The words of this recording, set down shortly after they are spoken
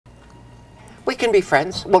can be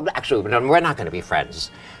friends. Well, actually, no, we're not going to be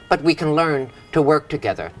friends. But we can learn to work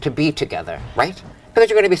together, to be together, right? Because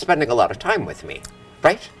you're going to be spending a lot of time with me,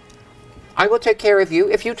 right? I will take care of you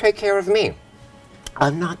if you take care of me.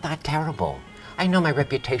 I'm not that terrible. I know my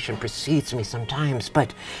reputation precedes me sometimes,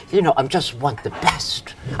 but, you know, I just want the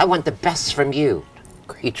best. I want the best from you.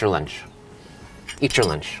 Eat your lunch. Eat your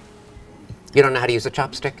lunch. You don't know how to use a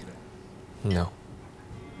chopstick? No.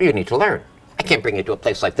 You need to learn. I can't bring you to a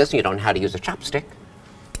place like this and you don't know how to use a chopstick.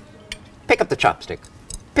 Pick up the chopstick.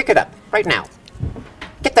 Pick it up, right now.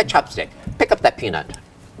 Get that chopstick. Pick up that peanut.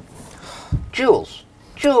 Jules,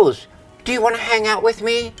 Jules, do you want to hang out with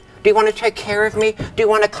me? Do you want to take care of me? Do you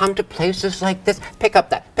want to come to places like this? Pick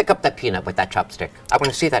up that peanut with that chopstick. I want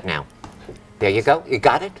to see that now. There you go. You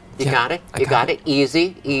got it? You got it? You got it?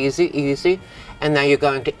 Easy, easy, easy. And now you're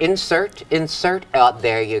going to insert. Oh,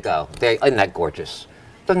 there you go. There, isn't that gorgeous?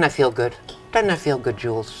 Doesn't that feel good? Doesn't that feel good,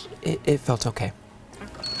 Jules? It felt okay.